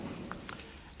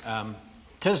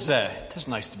It is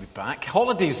nice to be back.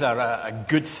 Holidays are a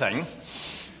good thing.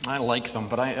 I like them,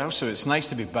 but it's nice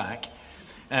to be back.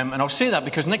 And I'll say that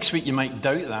because next week you might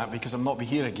doubt that because I'll not be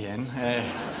here again.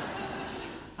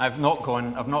 I've not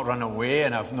run away,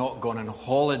 and I've not gone on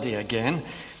holiday again.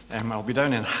 I'll be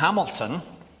down in Hamilton.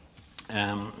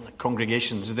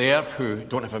 Congregations there who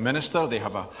don't have a minister, they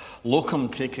have a locum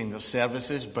taking their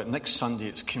services, but next Sunday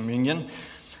it's communion.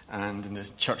 And in the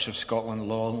Church of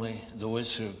Scotland, only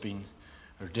those who have been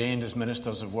ordained as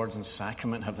ministers of words and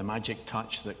sacrament have the magic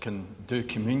touch that can do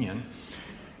communion.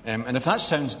 And if that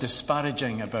sounds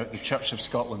disparaging about the Church of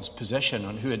Scotland's position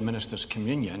on who administers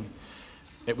communion,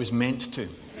 it was meant to.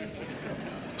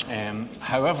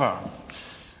 However,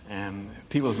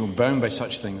 people have been bound by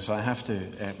such things, so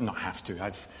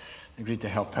I've agreed to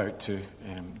help out to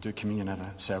do communion at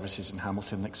our services in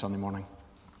Hamilton next Sunday morning.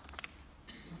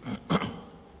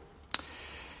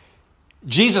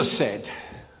 Jesus said,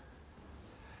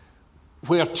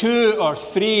 "Where 2 or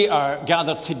 3 are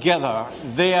gathered together,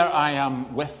 there I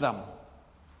am with them."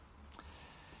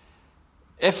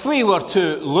 If we were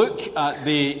to look at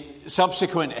the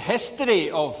subsequent history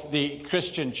of the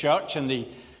Christian church in the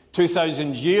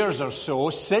 2,000 years or so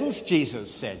since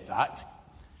Jesus said that,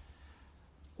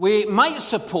 we might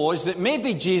suppose that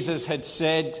maybe Jesus had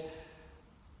said,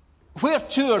 "Where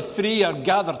 2 or 3 are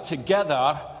gathered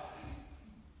together,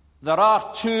 there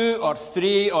are 2 or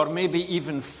 3 or maybe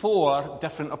even 4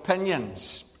 different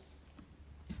opinions."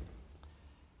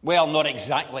 Well, not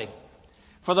exactly.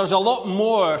 For there's a lot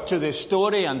more to the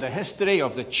story and the history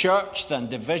of the church than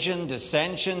division,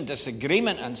 dissension,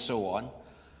 disagreement, and so on.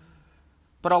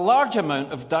 But a large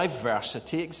amount of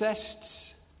diversity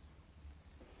exists.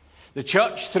 The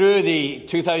church, through the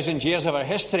 2,000 years of our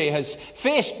history, has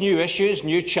faced new issues,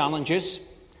 new challenges,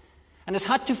 and has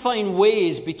had to find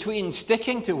ways between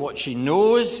sticking to what she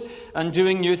knows and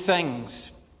doing new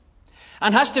things.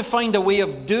 And has to find a way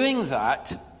of doing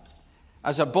that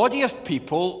as a body of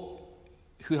people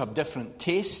who have different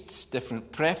tastes,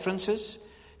 different preferences,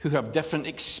 who have different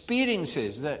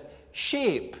experiences that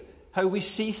shape how we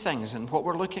see things and what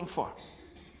we're looking for.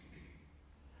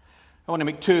 I want to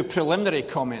make 2 preliminary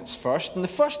comments first. And the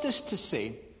first is to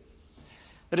say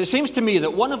that it seems to me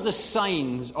that one of the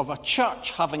signs of a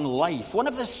church having life, one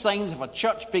of the signs of a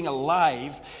church being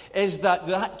alive, is that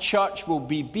that church will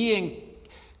be being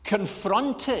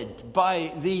confronted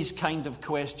by these kind of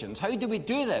questions. How do we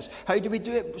do this? How do we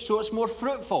do it so it's more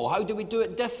fruitful? How do we do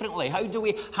it differently? How do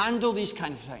we handle these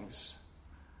kind of things?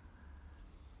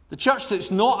 The church that's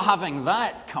not having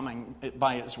that coming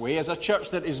by its way is a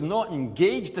church that is not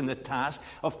engaged in the task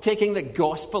of taking the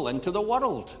gospel into the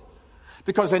world.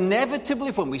 Because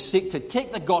inevitably when we seek to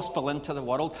take the gospel into the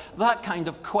world, that kind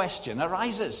of question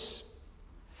arises.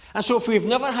 And so if we've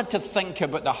never had to think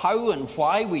about the how and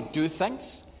why we do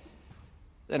things,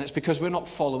 then it's because we're not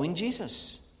following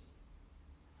Jesus.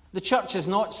 The church is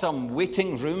not some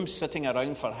waiting room sitting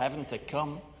around for heaven to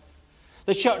come.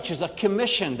 The church is a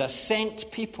commissioned, a sent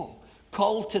people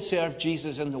called to serve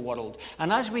Jesus in the world.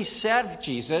 And as we serve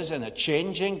Jesus in a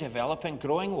changing, developing,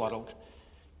 growing world,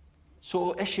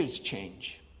 so issues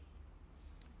change.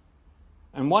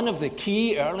 And one of the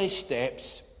key early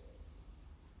steps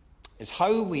is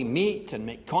how we meet and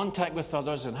make contact with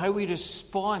others and how we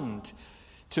respond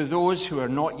to those who are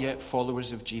not yet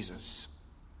followers of Jesus.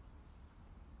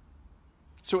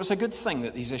 So it's a good thing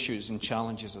that these issues and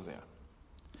challenges are there.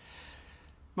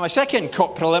 My second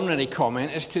preliminary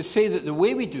comment is to say that the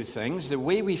way we do things, the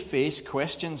way we face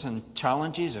questions and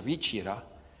challenges of each era,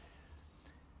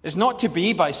 is not to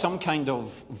be by some kind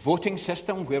of voting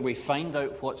system where we find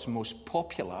out what's most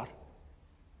popular.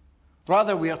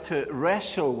 Rather, we are to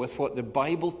wrestle with what the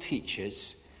Bible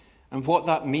teaches and what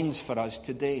that means for us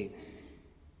today.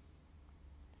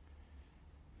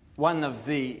 One of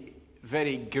the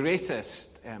very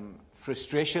greatest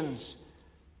frustrations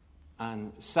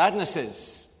and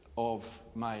sadnesses of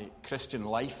my Christian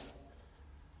life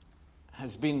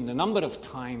has been the number of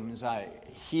times I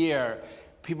hear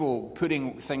people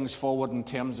putting things forward in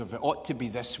terms of it ought to be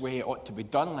this way, it ought to be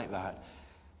done like that,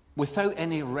 without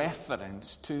any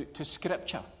reference to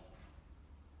Scripture.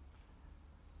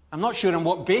 I'm not sure on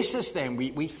what basis then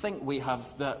we think we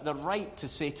have the right to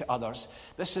say to others,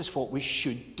 this is what we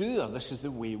should do, or this is the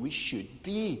way we should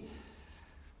be.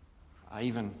 I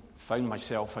even found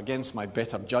myself, against my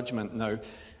better judgment now,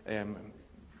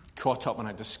 caught up in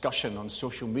a discussion on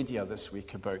social media this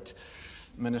week about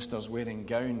ministers wearing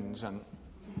gowns, and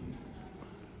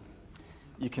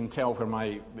you can tell where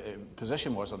my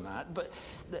position was on that. But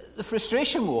the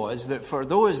frustration was that for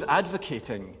those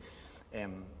advocating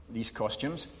these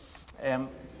costumes,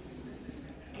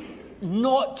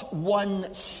 not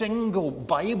one single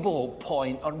Bible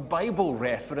point or Bible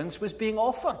reference was being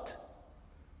offered.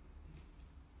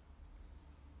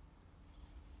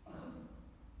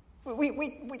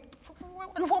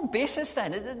 On what basis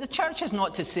then? The church is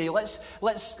not to say, let's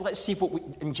see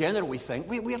what in general we think.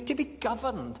 We are to be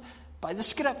governed by the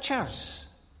Scriptures.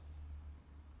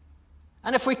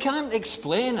 And if we can't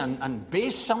explain and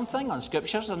base something on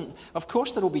Scriptures, and of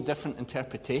course there will be different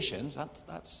interpretations.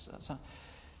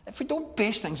 If we don't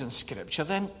base things on Scripture,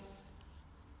 then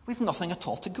we've nothing at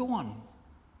all to go on.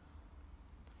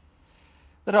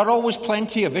 There are always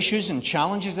plenty of issues and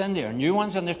challenges in there, new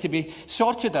ones, and they're to be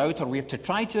sorted out, or we have to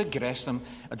try to address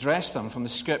them from the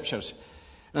Scriptures.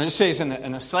 And it says in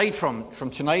a slide from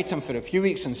tonight and for a few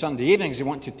weeks on Sunday evenings, we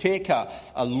want to take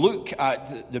a look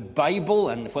at the Bible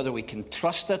and whether we can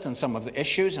trust it and some of the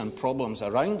issues and problems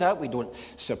around that. We don't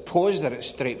suppose that it's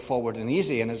straightforward and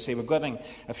easy. And as I say, we're giving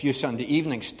a few Sunday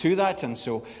evenings to that. And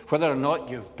so whether or not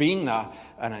you've been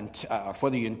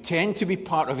whether you intend to be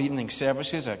part of evening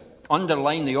services, I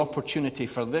underline the opportunity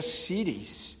for this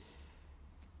series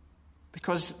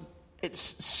because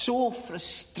it's so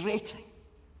frustrating.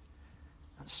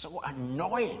 It's so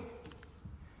annoying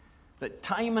that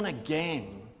time and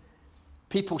again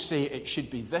people say it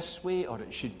should be this way or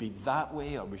it should be that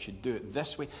way or we should do it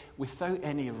this way without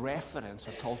any reference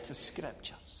at all to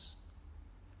Scriptures.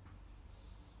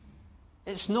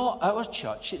 It's not our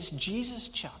church, it's Jesus'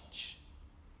 church.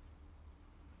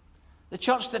 The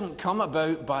church didn't come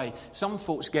about by some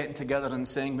folks getting together and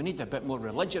saying we need a bit more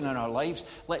religion in our lives,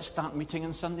 let's start meeting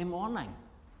on Sunday morning.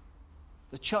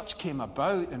 The church came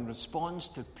about in response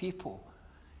to people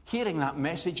hearing that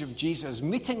message of Jesus,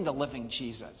 meeting the living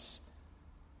Jesus,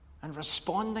 and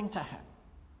responding to him.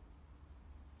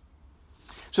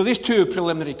 So these two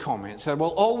preliminary comments. There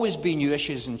will always be new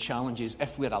issues and challenges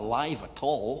if we're alive at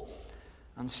all.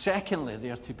 And secondly,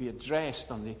 they are to be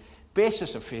addressed on the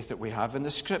basis of faith that we have in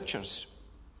the Scriptures.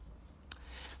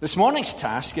 This morning's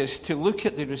task is to look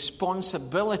at the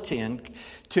responsibility and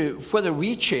to whether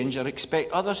we change or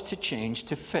expect others to change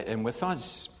to fit in with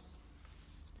us.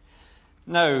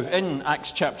 Now, in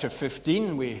Acts chapter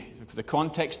 15, the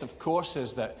context, of course,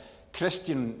 is that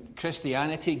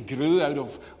Christianity grew out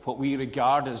of what we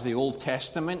regard as the Old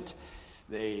Testament.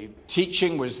 The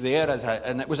teaching was there,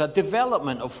 and it was a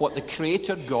development of what the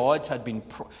Creator God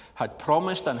had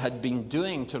promised and had been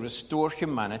doing to restore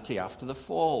humanity after the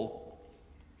fall.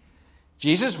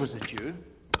 Jesus was a Jew.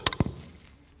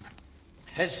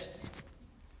 His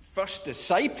first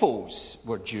disciples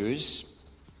were Jews,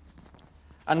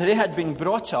 and they had been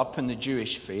brought up in the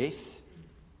Jewish faith.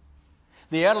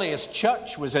 The earliest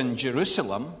church was in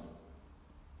Jerusalem.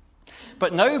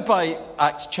 But now by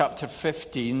Acts chapter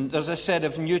 15, there's a set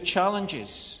of new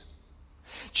challenges.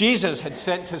 Jesus had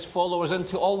sent his followers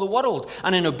into all the world,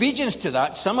 and in obedience to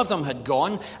that, some of them had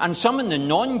gone, and some in the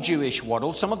non-Jewish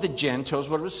world, some of the Gentiles,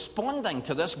 were responding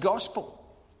to this gospel.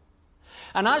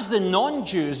 And as the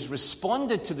non-Jews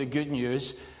responded to the good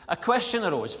news, a question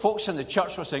arose. Folks in the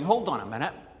church were saying, hold on a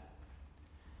minute.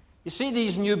 You see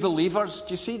these new believers?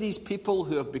 Do you see these people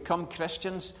who have become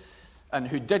Christians and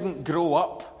who didn't grow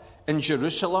up in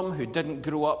Jerusalem, who didn't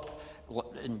grow up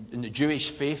in the Jewish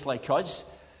faith like us?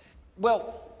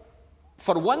 Well,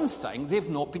 for one thing, they've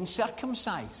not been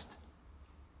circumcised.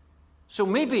 So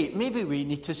maybe we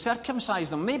need to circumcise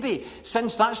them. Maybe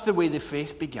since that's the way the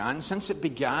faith began, since it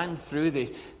began through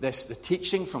the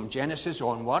teaching from Genesis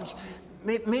onwards,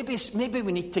 maybe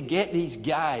we need to get these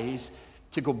guys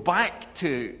to go back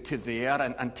to there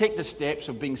and take the steps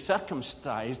of being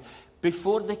circumcised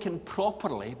before they can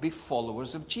properly be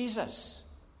followers of Jesus.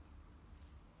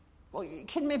 Well, you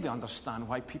can maybe understand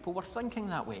why people were thinking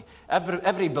that way.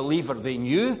 Every believer they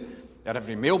knew, or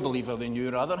every male believer they knew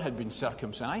rather, had been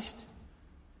circumcised.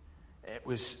 It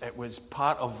was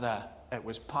part of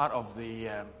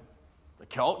the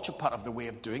culture, part of the way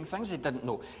of doing things. They didn't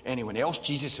know anyone else.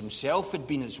 Jesus himself had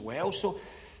been as well. So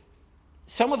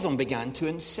some of them began to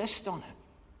insist on it.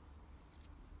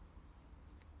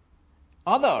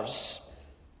 Others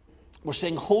were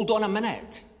saying, hold on a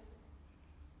minute.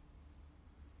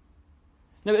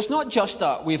 Now, it's not just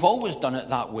that we've always done it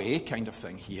that way kind of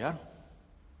thing here.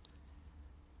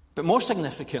 But more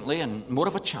significantly, and more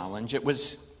of a challenge, it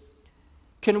was,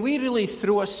 can we really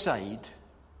throw aside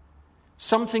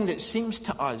something that seems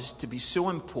to us to be so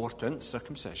important,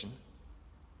 circumcision,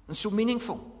 and so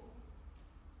meaningful?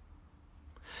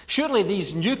 Surely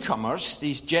these newcomers,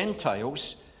 these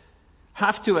Gentiles,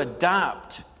 have to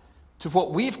adapt to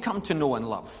what we've come to know and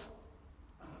love.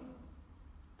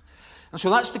 And so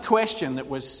that's the question that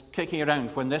was kicking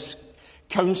around when this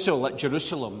council at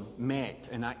Jerusalem met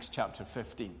in Acts chapter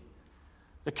 15.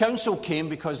 The council came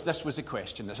because this was the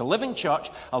question. There's a living church,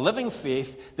 a living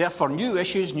faith, therefore new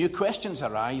issues, new questions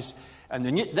arise. And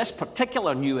this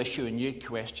particular new issue and new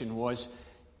question was,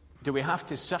 do we have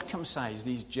to circumcise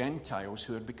these Gentiles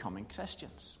who are becoming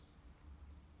Christians?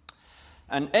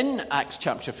 And in Acts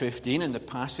chapter 15, in the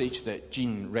passage that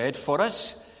Jean read for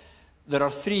us, there are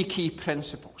three key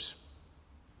principles.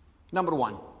 Number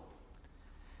one,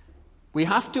 we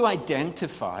have to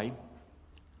identify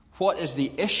what is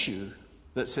the issue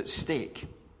that's at stake.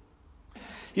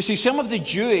 You see, some of the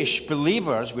Jewish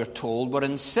believers, we're told, were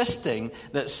insisting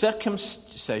that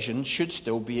circumcision should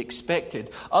still be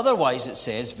expected. Otherwise, it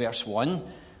says, verse 1,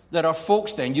 there are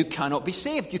folks then, you cannot be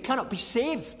saved. You cannot be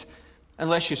saved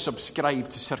unless you subscribe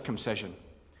to circumcision.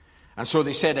 And so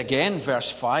they said again, verse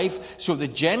 5, so the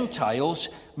Gentiles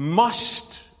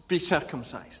must be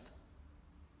circumcised.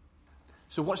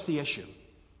 So what's the issue?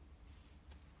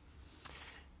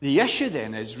 The issue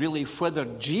then is really whether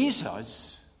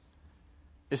Jesus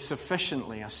is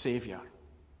sufficiently a saviour.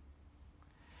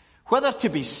 Whether to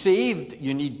be saved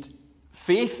you need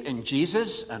faith in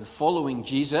Jesus and following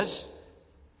Jesus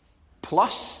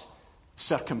plus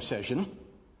circumcision,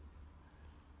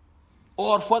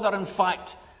 or whether in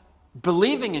fact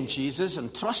believing in Jesus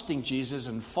and trusting Jesus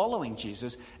and following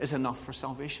Jesus is enough for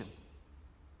salvation.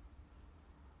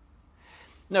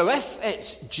 Now, if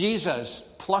it's Jesus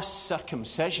plus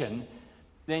circumcision,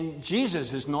 then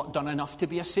Jesus has not done enough to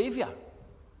be a saviour.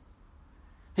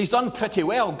 He's done pretty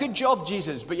well. Good job,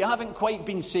 Jesus, but you haven't quite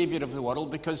been saviour of the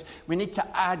world because we need to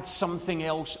add something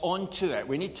else onto it.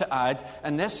 We need to add,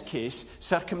 in this case,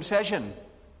 circumcision.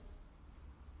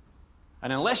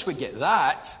 And unless we get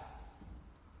that,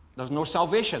 there's no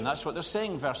salvation. That's what they're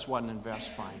saying, verse 1 and verse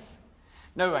 5.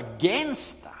 Now,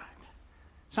 against that,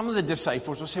 some of the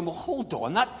disciples were saying, well, hold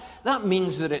on, that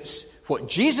means that it's what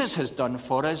Jesus has done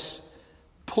for us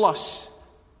plus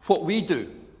what we do,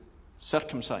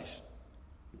 circumcise.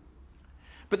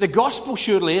 But the gospel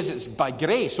surely is it's by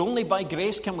grace. Only by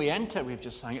grace can we enter, we've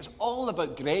just sang. It's all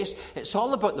about grace. It's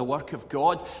all about the work of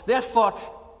God. Therefore,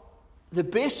 the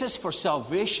basis for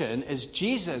salvation is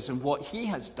Jesus and what he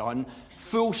has done,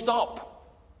 full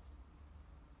stop.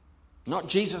 Not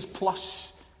Jesus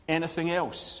plus anything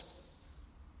else.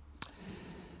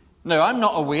 Now, I'm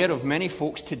not aware of many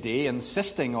folks today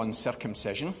insisting on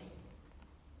circumcision.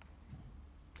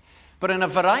 But in a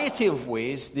variety of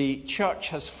ways, the church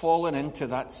has fallen into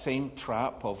that same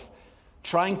trap of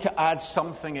trying to add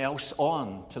something else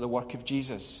on to the work of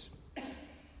Jesus.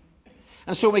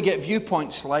 And so we get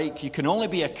viewpoints like, you can only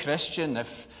be a Christian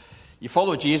if you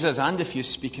follow Jesus and if you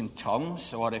speak in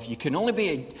tongues, or if you can only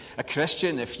be a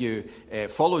Christian if you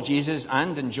follow Jesus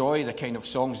and enjoy the kind of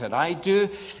songs that I do.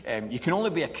 You can only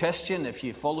be a Christian if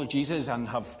you follow Jesus and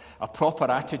have a proper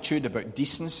attitude about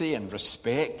decency and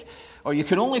respect. Or you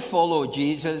can only follow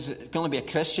Jesus, you can only be a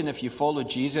Christian if you follow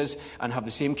Jesus and have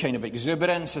the same kind of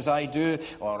exuberance as I do.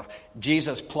 Or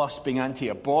Jesus plus being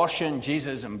anti-abortion,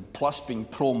 Jesus and plus being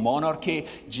pro-monarchy,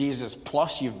 Jesus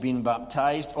plus you've been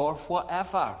baptized, or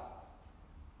whatever.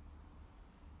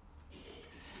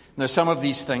 Now, some of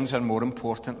these things are more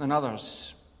important than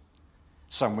others.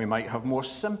 Some we might have more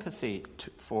sympathy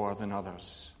for than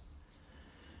others.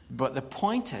 But the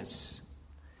point is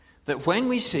that when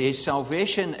we say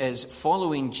salvation is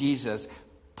following Jesus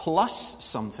plus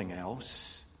something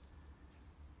else,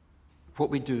 what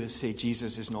we do is say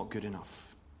Jesus is not good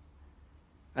enough.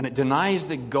 And it denies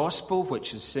the gospel,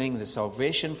 which is saying the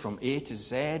salvation from A to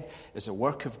Z is a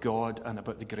work of God and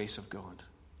about the grace of God.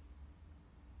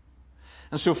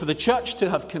 And so for the church to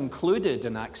have concluded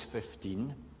in Acts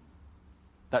 15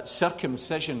 that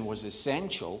circumcision was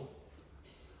essential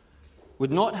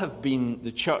would not have been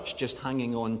the church just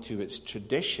hanging on to its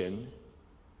tradition.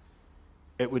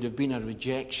 It would have been a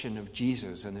rejection of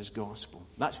Jesus and his gospel.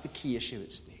 That's the key issue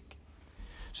at stake.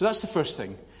 So that's the first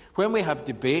thing. When we have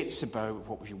debates about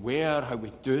what we wear, how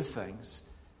we do things,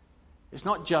 it's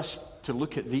not just to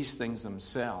look at these things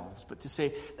themselves, but to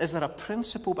say, is there a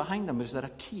principle behind them? Is there a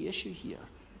key issue here?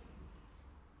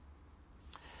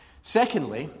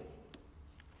 Secondly,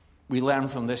 we learn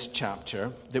from this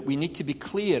chapter that we need to be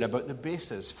clear about the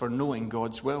basis for knowing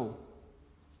God's will.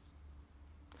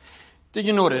 Did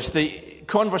you notice the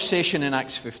conversation in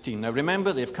Acts 15? Now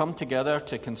remember, they've come together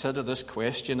to consider this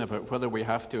question about whether we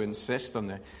have to insist on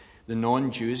the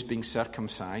non-Jews being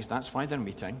circumcised. That's why they're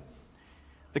meeting.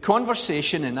 The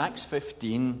conversation in Acts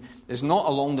 15 is not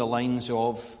along the lines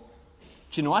of,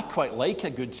 do you know, I quite like a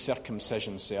good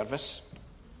circumcision service.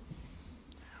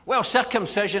 Well,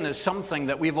 circumcision is something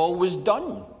that we've always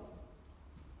done.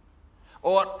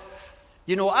 Or,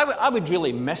 you know, I would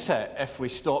really miss it if we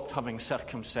stopped having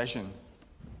circumcision.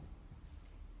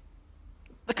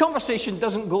 The conversation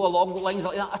doesn't go along the lines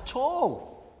like that at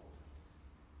all.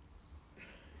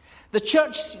 The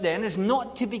church, then, is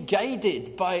not to be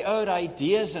guided by our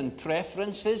ideas and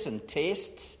preferences and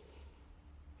tastes,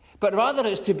 but rather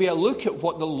is to be a look at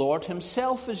what the Lord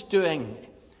himself is doing.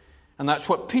 And that's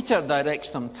what Peter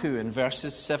directs them to in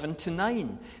verses 7 to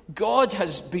 9. God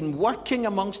has been working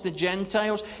amongst the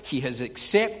Gentiles. He has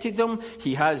accepted them.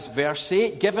 He has, verse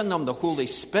 8, given them the Holy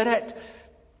Spirit.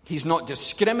 He's not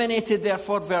discriminated,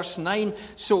 therefore, verse 9.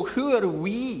 So who are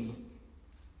we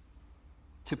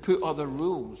to put other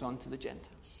rules onto the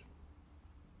Gentiles?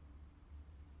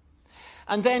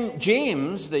 And then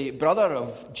James, the brother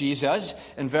of Jesus,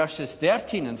 in verses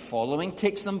 13 and following,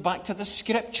 takes them back to the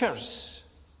Scriptures.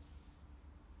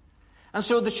 And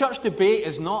so the church debate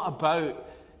is not about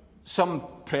some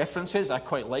preferences. I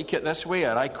quite like it this way,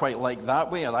 or I quite like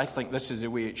that way, or I think this is the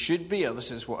way it should be, or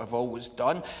this is what I've always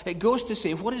done. It goes to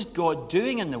say, what is God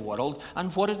doing in the world,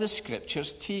 and what are the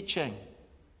Scriptures teaching?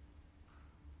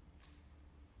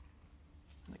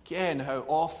 And again, how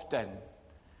often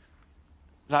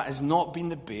that has not been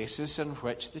the basis on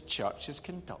which the church has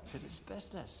conducted its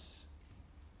business.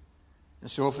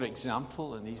 And so, for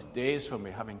example, in these days when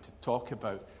we're having to talk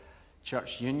about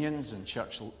church unions and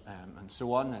church and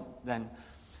so on, and then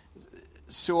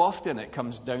so often it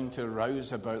comes down to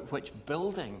rows about which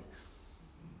building.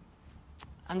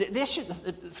 And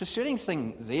the frustrating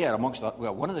thing there, amongst that,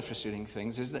 well, one of the frustrating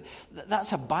things is that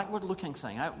that's a backward-looking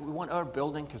thing. We want our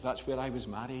building because that's where I was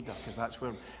married, or because that's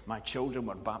where my children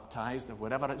were baptized, or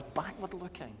whatever. It's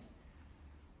backward-looking.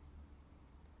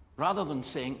 Rather than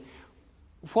saying,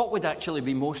 what would actually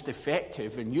be most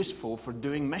effective and useful for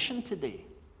doing mission today?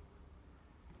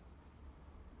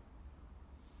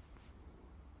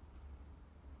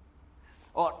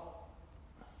 Or,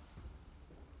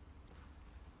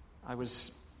 I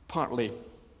was only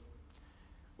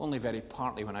very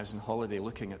partly when I was on holiday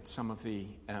looking at some of the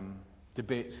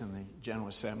debates in the General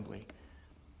Assembly.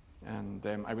 And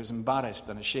I was embarrassed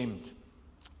and ashamed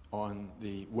on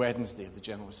the Wednesday of the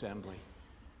General Assembly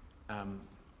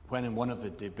when in one of the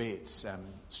debates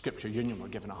Scripture Union were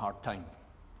given a hard time.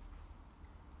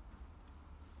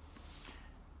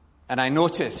 And I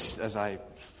noticed, as I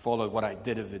followed what I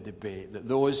did of the debate, that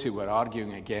those who were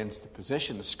arguing against the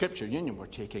position the Scripture Union were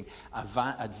taking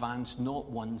advanced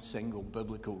not one single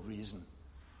biblical reason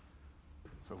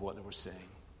for what they were saying.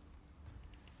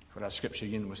 Whereas Scripture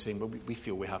Union was saying, well, we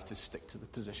feel we have to stick to the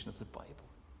position of the Bible.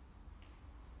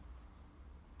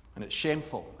 And it's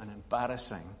shameful and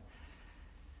embarrassing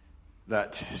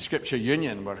that Scripture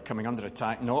Union were coming under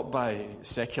attack not by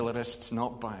secularists,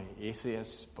 not by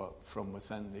atheists, but from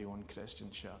within the own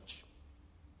Christian church.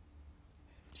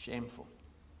 Shameful.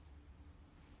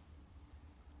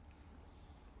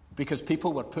 Because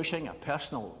people were pushing a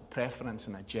personal preference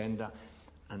and agenda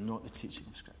and not the teaching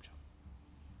of Scripture.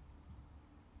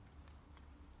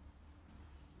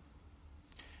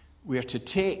 We are to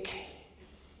take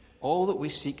all that we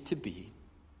seek to be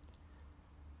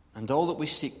and all that we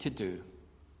seek to do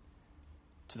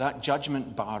to that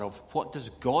judgment bar of what does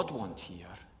God want here?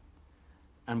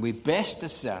 And we best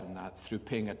discern that through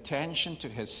paying attention to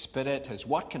His Spirit, His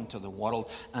work into the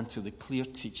world, and to the clear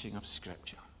teaching of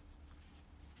Scripture.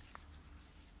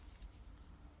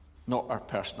 Not our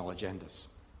personal agendas.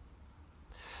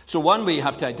 So one, we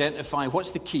have to identify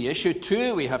what's the key issue.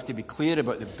 Two, we have to be clear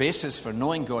about the basis for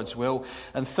knowing God's will.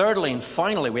 And thirdly and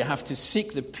finally, we have to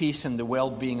seek the peace and the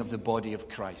well-being of the body of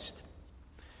Christ.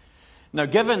 Now,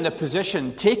 given the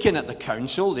position taken at the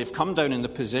council, they've come down in the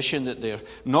position that they're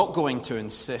not going to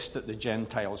insist that the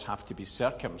Gentiles have to be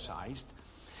circumcised.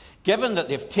 Given that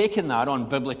they've taken that on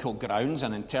biblical grounds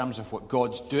and in terms of what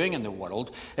God's doing in the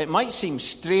world, it might seem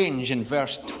strange in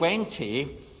verse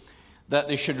 20 that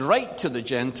they should write to the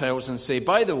Gentiles and say,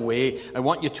 by the way, I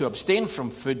want you to abstain from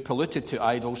food polluted to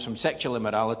idols, from sexual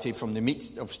immorality, from the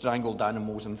meat of strangled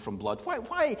animals, and from blood.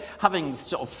 Why, having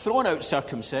sort of thrown out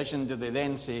circumcision, do they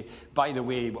then say, by the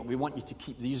way, we want you to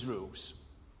keep these rules?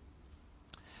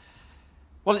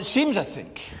 Well, it seems, I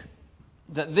think,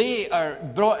 that they are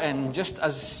brought in just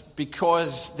as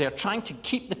because they're trying to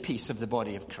keep the peace of the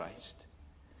body of Christ.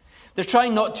 They're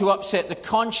trying not to upset the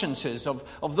consciences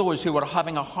of those who were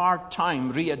having a hard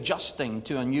time readjusting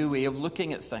to a new way of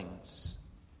looking at things.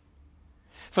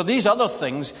 For these other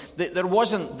things, there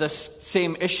wasn't this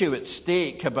same issue at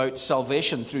stake about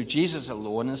salvation through Jesus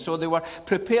alone, and so they were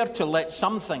prepared to let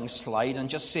some things slide and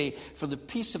just say, for the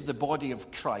peace of the body of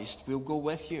Christ, we'll go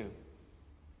with you.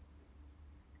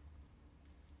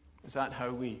 Is that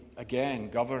how we,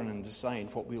 again, govern and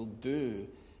decide what we'll do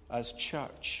as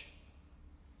church?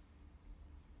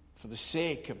 For the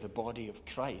sake of the body of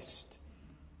Christ.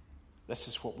 this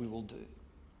is what we will do.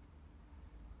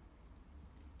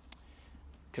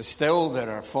 Because still there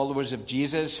are followers of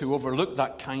Jesus who overlook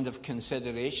that kind of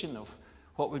consideration of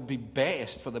what would be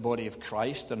best for the body of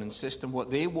Christ and insist on what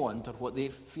they want or what they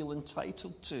feel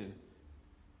entitled to. It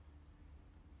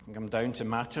can come down to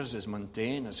matters as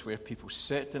mundane as where people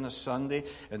sit on a Sunday,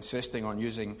 insisting on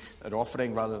using an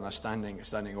offering rather than a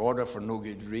standing order for no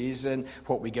good reason,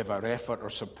 what we give our effort or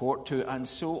support to, and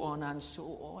so on and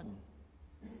so on.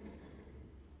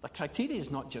 The criteria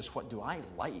is not just what do I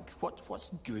like,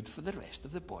 what's good for the rest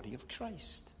of the body of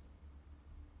Christ.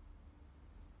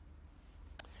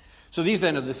 So these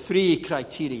then are the three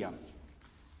criteria.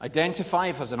 Identify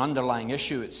if there's an underlying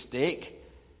issue at stake,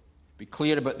 be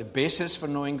clear about the basis for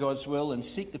knowing God's will, and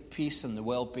seek the peace and the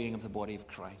well-being of the body of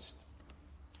Christ.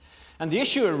 And the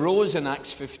issue arose in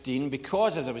Acts 15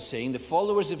 because, as I was saying, the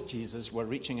followers of Jesus were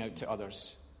reaching out to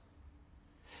others.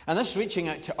 And this reaching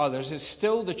out to others is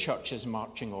still the church's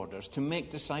marching orders, to make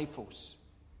disciples.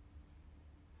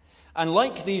 And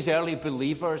like these early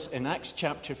believers in Acts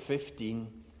chapter 15,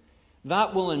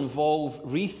 that will involve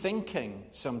rethinking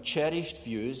some cherished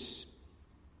views,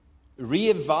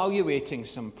 reevaluating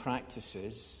some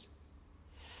practices,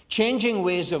 changing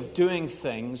ways of doing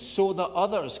things so that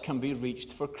others can be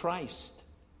reached for Christ.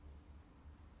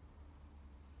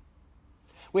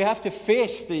 We have to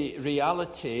face the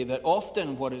reality that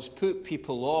often what has put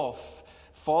people off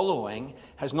following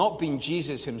has not been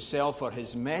Jesus himself or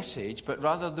his message, but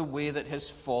rather the way that his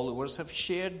followers have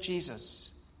shared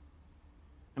Jesus.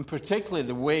 And particularly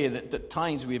the way that at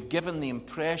times we have given the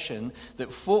impression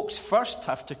that folks first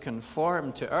have to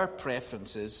conform to our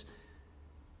preferences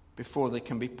before they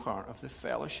can be part of the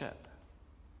fellowship.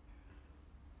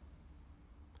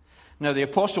 Now, the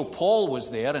Apostle Paul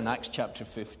was there in Acts chapter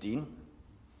 15.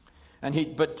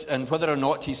 And whether or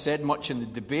not he said much in the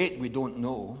debate, we don't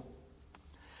know.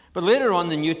 But later on in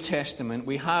the New Testament,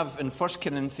 we have in 1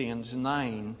 Corinthians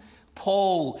 9,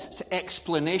 Paul's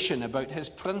explanation about his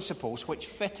principles, which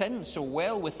fit in so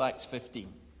well with Acts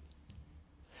 15.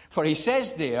 For he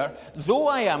says there, though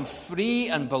I am free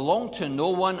and belong to no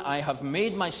one, I have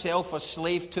made myself a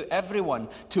slave to everyone,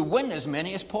 to win as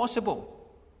many as possible.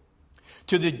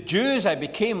 To the Jews I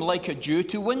became like a Jew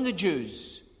to win the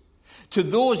Jews. To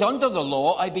those under the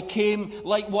law, I became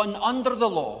like one under the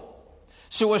law,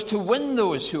 so as to win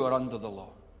those who are under the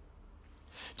law.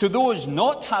 To those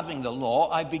not having the law,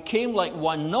 I became like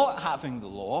one not having the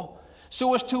law,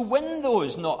 so as to win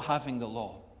those not having the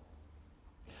law.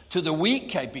 To the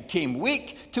weak, I became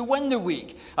weak to win the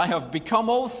weak. I have become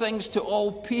all things to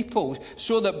all people,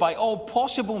 so that by all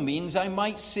possible means I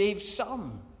might save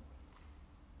some.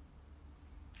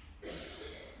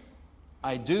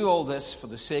 I do all this for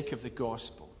the sake of the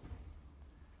gospel,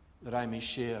 that I may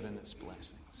share in its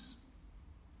blessings.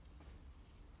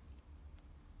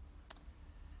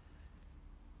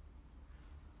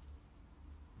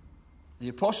 The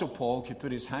Apostle Paul could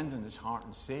put his hand in his heart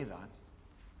and say that.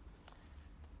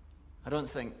 I don't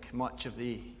think much of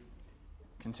the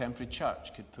contemporary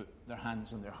church could put their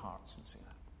hands on their hearts and say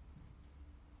that.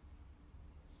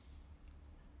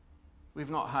 We've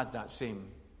not had that same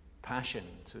passion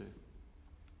to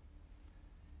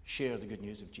share the good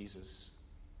news of Jesus.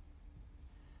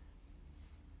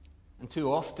 And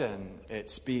too often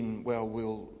it's been, well,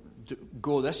 we'll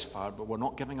go this far, but we're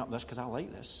not giving up this because I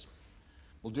like this.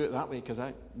 We'll do it that way because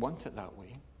I want it that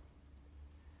way.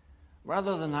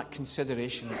 Rather than that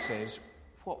consideration that says,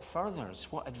 what furthers,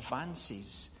 what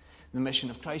advances the mission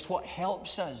of Christ, what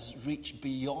helps us reach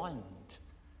beyond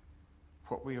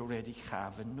what we already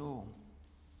have and know.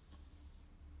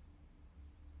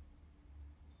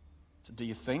 So do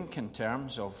you think in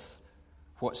terms of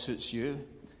what suits you?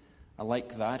 I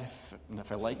like that, and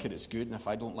if I like it, it's good, and if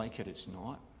I don't like it, it's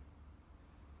not.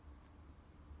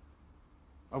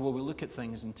 Or will we look at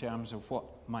things in terms of what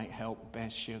might help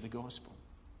best share the gospel?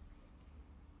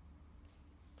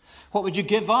 What would you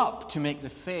give up to make the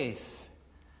faith,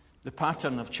 the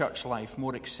pattern of church life,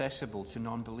 more accessible to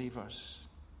non-believers?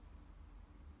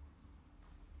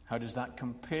 How does that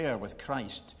compare with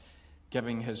Christ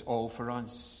giving his all for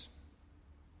us?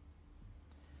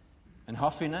 And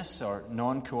huffiness or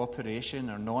non-cooperation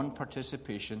or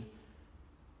non-participation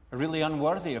are really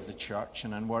unworthy of the church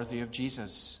and unworthy of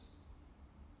Jesus.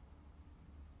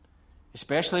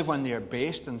 Especially when they are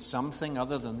based on something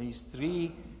other than these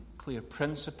three clear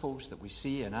principles that we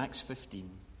see in Acts 15.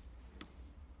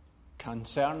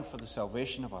 Concern for the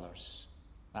salvation of others.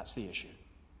 That's the issue.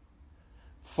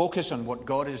 Focus on what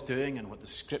God is doing and what the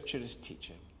Scripture is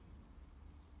teaching.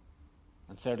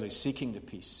 And thirdly, seeking the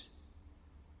peace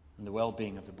and the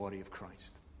well-being of the body of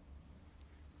Christ.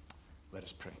 Let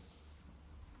us pray.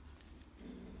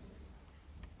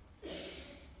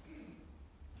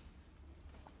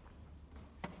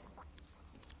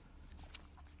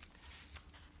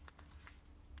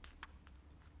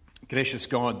 Gracious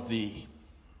God, the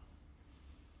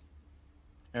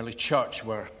early church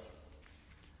were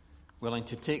willing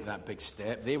to take that big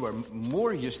step. They were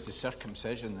more used to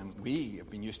circumcision than we have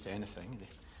been used to anything.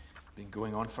 They've been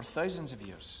going on for thousands of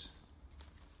years.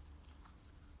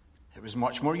 It was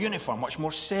much more uniform, much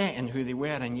more set in who they were,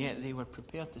 and yet they were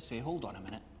prepared to say, hold on a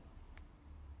minute.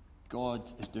 God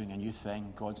is doing a new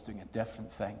thing. God's doing a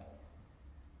different thing.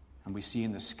 And we see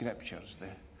in the Scriptures the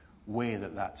way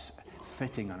that that's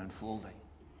fitting and unfolding.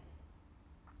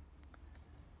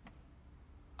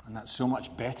 And that's so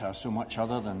much better, so much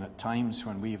other than at times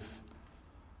when we've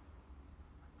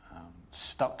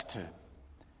stuck to,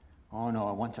 oh no,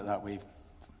 I want it that way,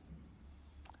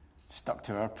 stuck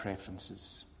to our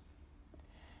preferences.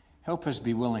 Help us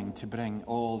be willing to bring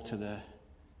all to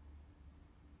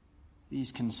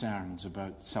these concerns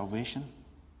about salvation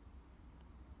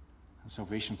and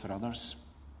salvation for others,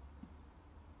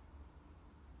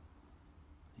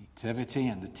 the activity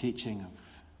and the teaching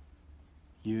of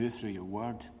you through your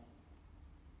word,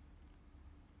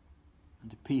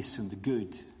 and the peace and the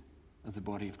good of the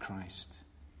body of Christ.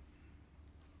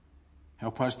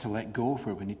 Help us to let go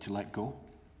where we need to let go,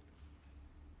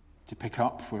 to pick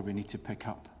up where we need to pick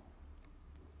up.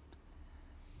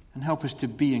 And help us to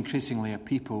be increasingly a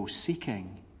people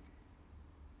seeking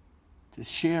to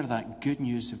share that good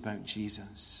news about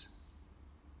Jesus.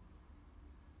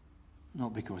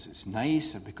 Not because it's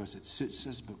nice or because it suits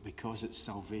us, but because it's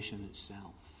salvation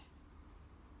itself.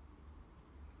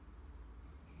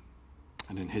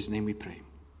 And in his name we pray.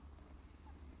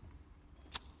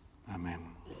 Amen.